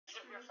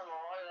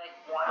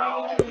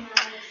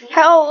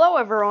Hello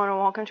everyone and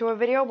welcome to a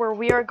video where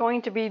we are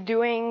going to be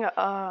doing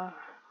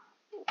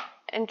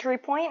entry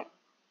point,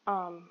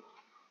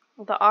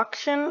 the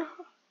auction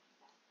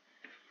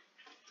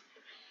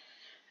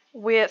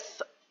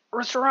with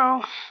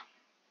restaurant.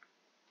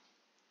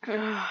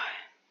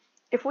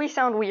 If we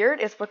sound weird,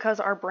 it's because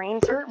our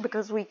brains hurt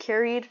because we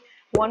carried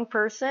one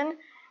person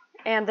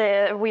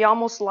and we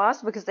almost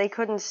lost because they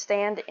couldn't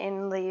stand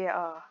in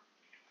the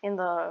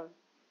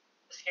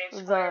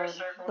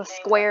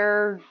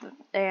square,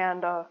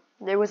 and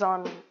it was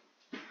on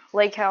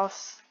Lake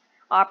House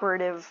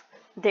Operative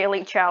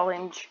Daily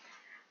Challenge.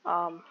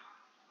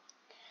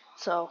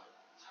 So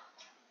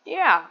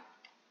yeah,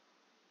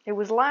 it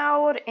was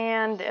loud,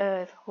 and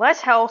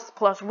less health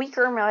plus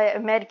weaker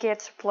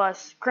medkits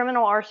plus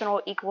criminal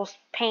arsenal equals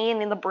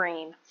pain in the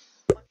brain.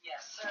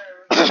 Yes, sir.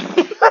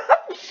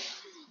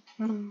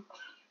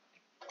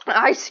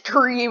 I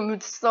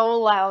screamed so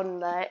loud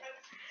in that.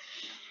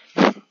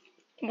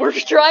 We're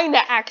trying to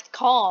act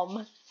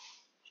calm.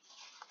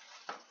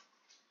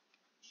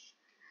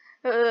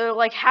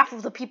 Like half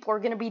of the people are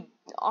gonna be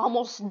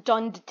almost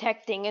done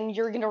detecting, and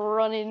you're gonna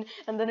run in,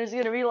 and then it's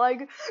gonna be like,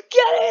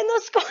 get in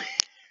the sky.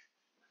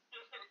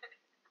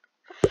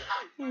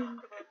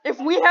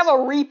 If we have a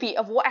repeat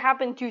of what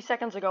happened 2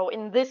 seconds ago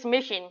in this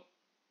mission,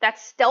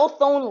 that's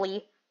stealth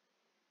only,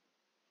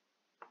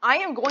 I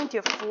am going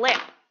to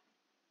flip.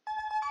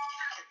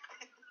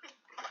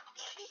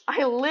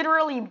 I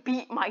literally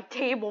beat my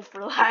table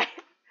for that.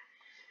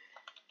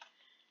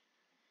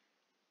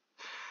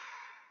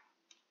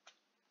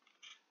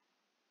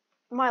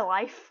 My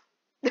life.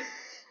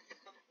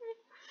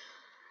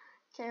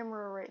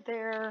 Camera right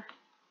there.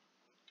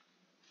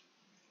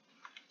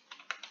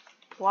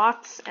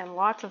 Lots and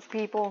lots of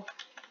people.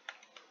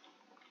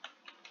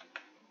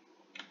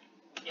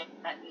 Yeah,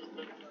 that is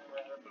literally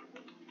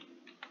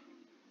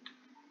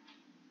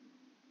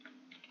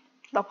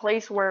The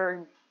place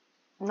where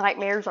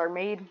nightmares are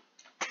made.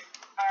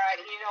 Alright,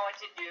 you know what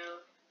to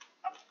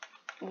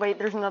do. Wait,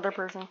 there's another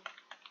person.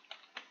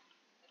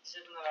 This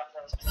is another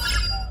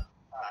place.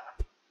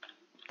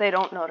 They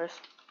don't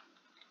notice.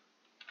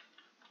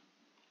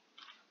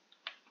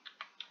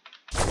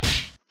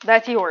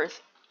 That's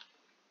yours.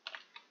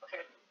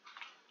 Okay.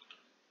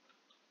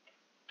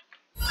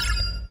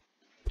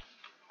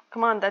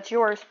 Come on, that's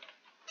yours.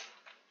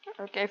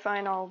 Okay,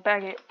 fine, I'll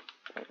bag it.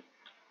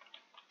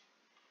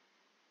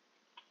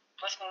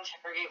 Let's go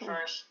interrogate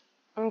first.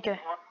 Okay,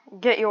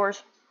 get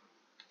yours.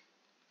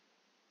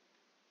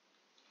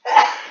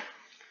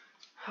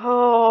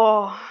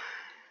 Oh,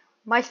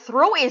 my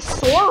throat is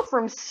sore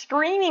from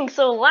screaming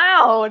so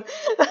loud.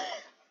 Yeah,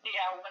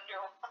 I wonder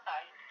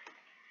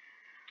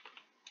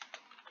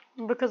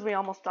why. Because we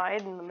almost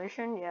died in the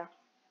mission, yeah.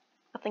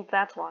 I think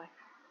that's why.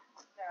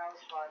 That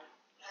was fun.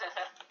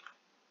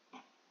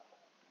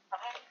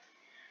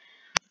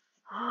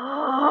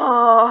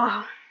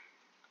 Oh.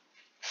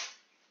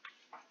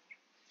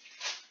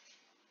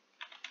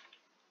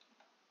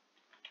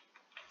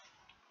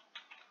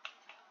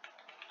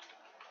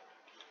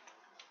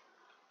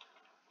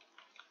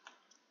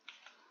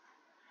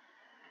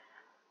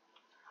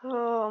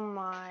 Oh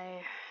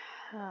my.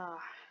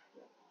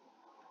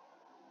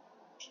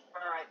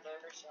 Right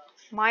there, so.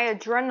 My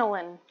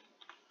adrenaline.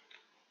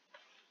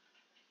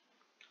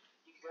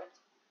 You good?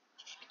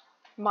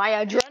 My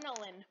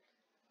adrenaline.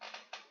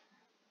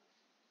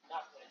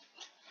 Not good.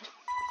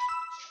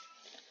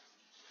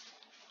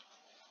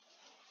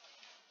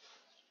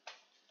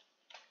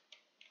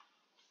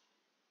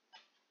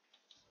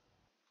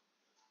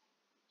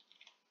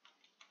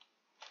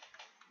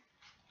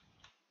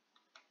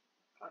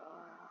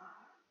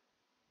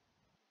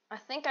 I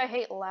think I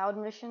hate loud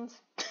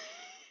missions.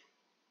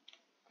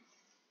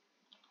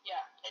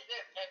 Yeah,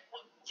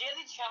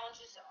 daily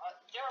challenges,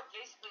 they're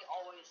basically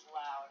always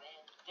loud,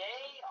 and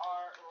they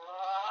are,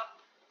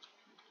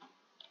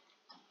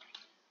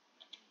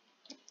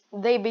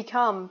 They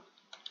become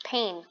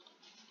pain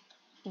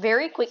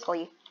very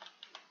quickly.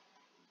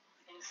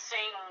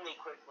 insanely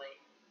quickly.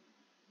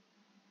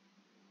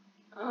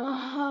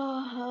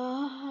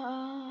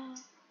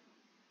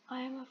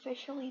 I am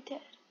officially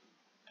dead.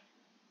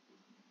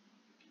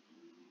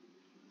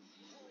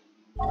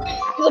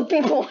 The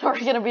people are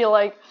gonna be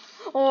like,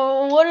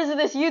 oh, what is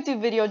this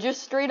YouTube video?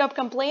 Just straight up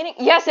complaining?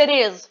 Yes, it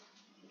is.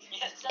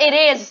 Yes, sir. It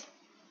is.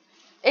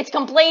 It's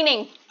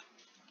complaining.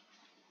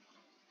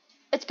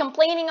 It's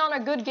complaining on a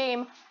good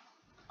game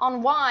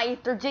on why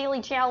their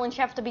daily challenge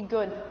have to be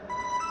good.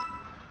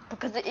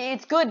 Because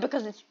it's good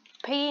because it's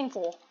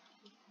painful.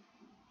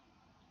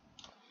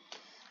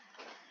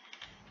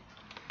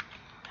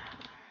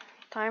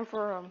 Time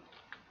for Yo,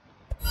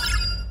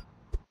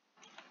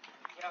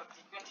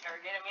 did you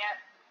interrogate him yet?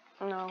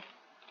 no.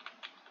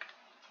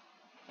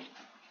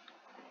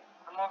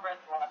 I'm over at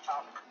the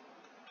laptop.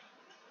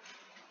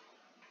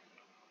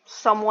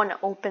 Someone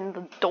open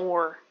the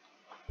door.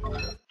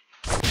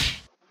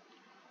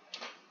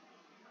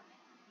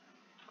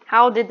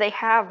 How did they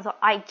have the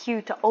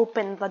IQ to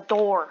open the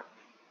door?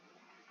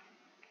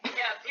 Yeah,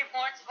 people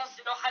aren't supposed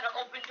to know how to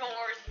open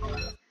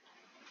doors.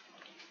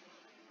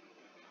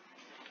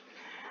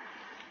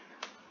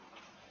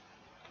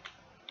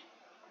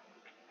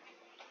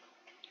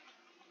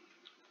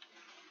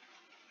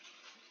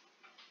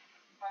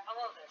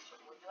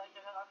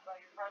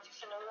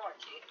 extended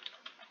warranty.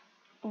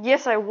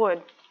 Yes, I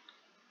would.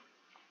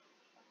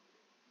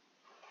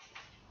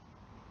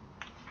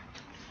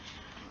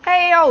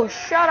 Hey, yo,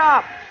 shut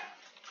up.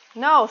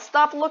 No,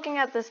 stop looking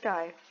at this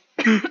guy.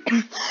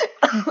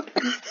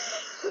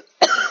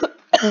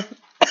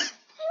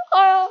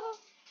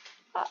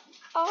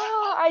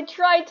 I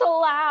tried to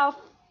laugh.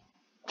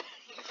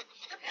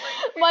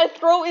 My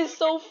throat is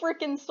so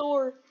freaking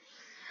sore.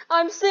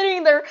 I'm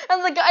sitting there,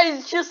 and the guy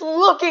is just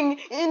looking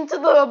into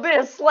the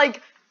abyss,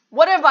 like,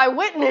 what have I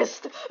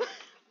witnessed?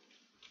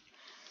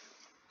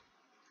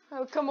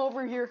 Oh, come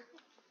over here.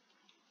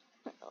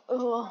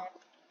 Ugh.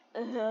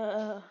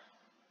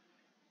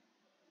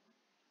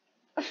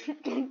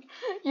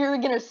 You're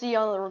gonna see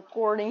on the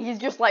recording, he's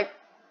just like,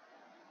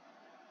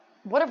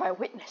 what have I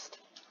witnessed?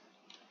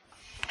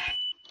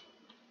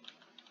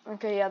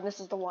 Okay, yeah, this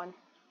is the one.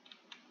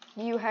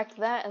 You hack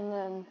that, and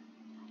then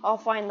I'll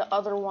find the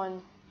other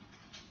one.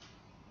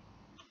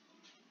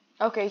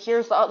 Okay,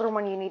 here's the other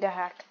one you need to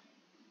hack.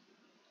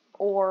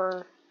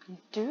 Or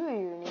do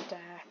you need to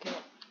hack it?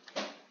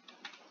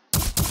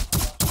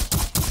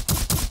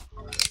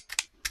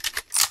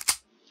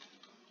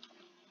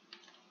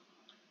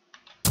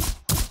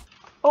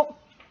 Oh,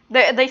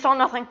 they saw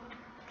nothing.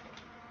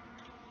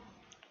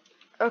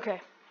 Okay,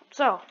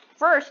 so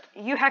first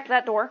you hack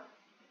that door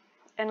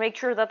and make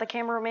sure that the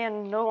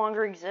cameraman no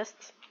longer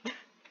exists.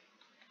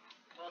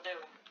 Will do.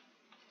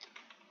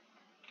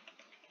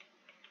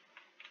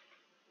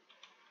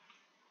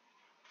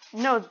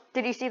 No,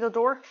 did you see the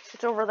door?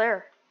 It's over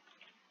there.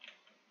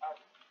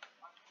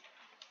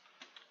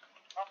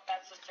 Oh,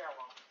 that's the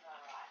stairwell.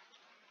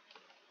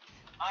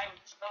 I'm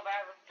so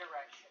bad with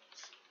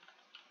directions.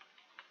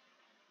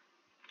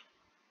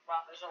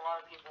 Wow, there's a lot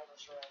of people in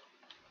this room.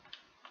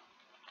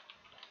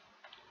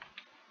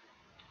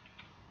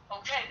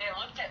 Okay, they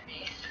looked at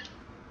me.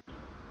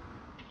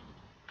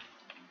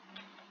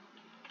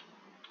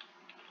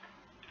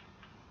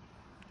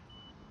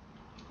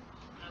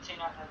 Don't see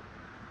nothing.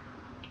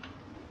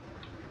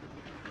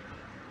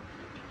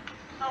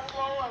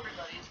 Hello,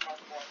 everybody. It's my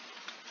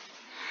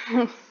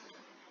boy.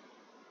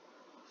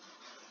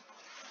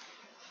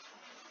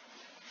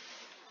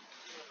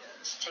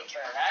 Let's take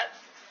care of that.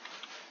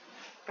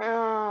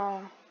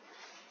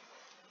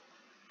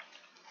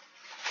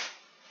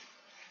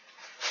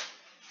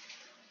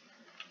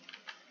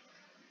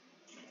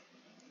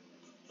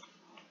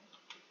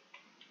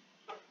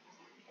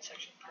 That's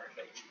actually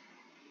perfect.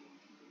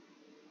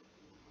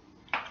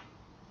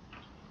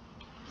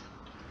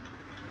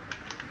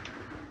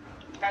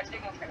 That's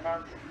taken care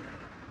of.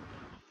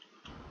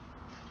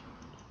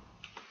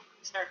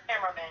 Their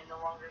cameraman no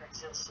longer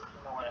exists, if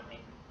you know what I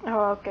mean.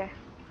 Oh, okay.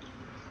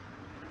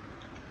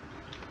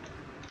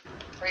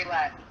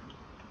 Relax.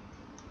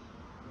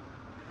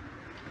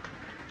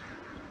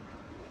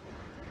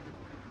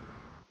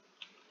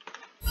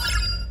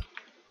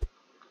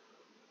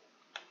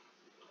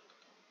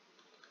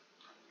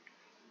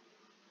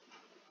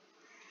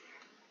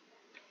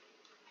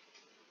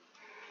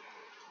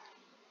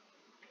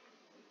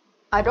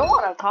 I don't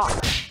want to talk.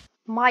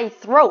 My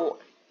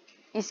throat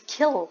is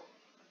killed.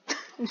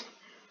 Bro,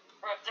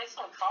 take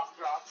some cough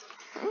drops.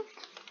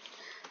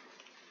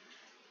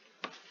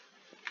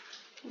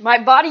 My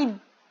body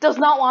does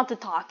not want to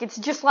talk. It's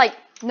just like,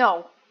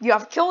 no, you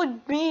have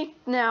killed me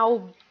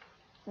now.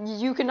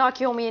 You cannot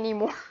kill me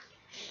anymore.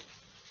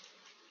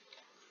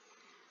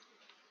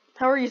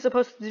 How are you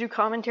supposed to do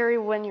commentary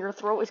when your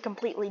throat is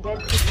completely dead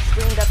because you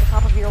screamed at the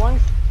top of your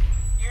lungs?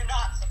 You're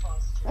not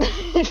supposed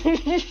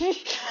to.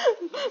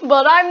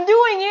 But I'm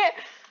doing it!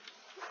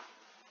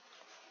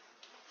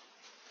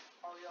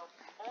 Oh, yo.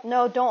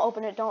 No, don't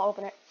open it, don't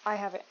open it. I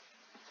have it.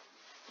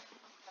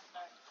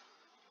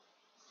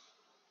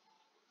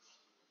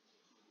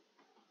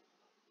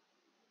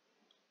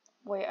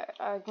 Wait,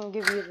 I can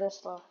give you this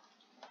though.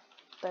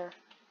 There.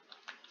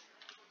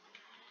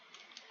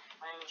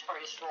 My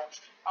inventory is full.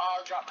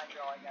 I'll drop my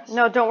drill, I guess.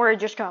 No, don't worry,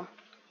 just come.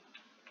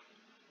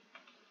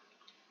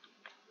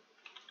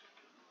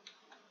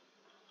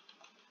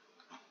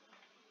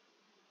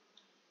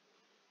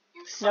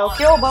 No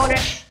kill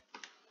bonus.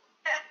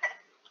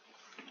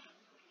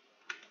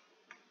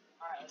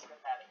 Alright, let's get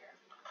out of here.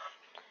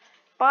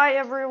 Bye,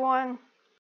 everyone.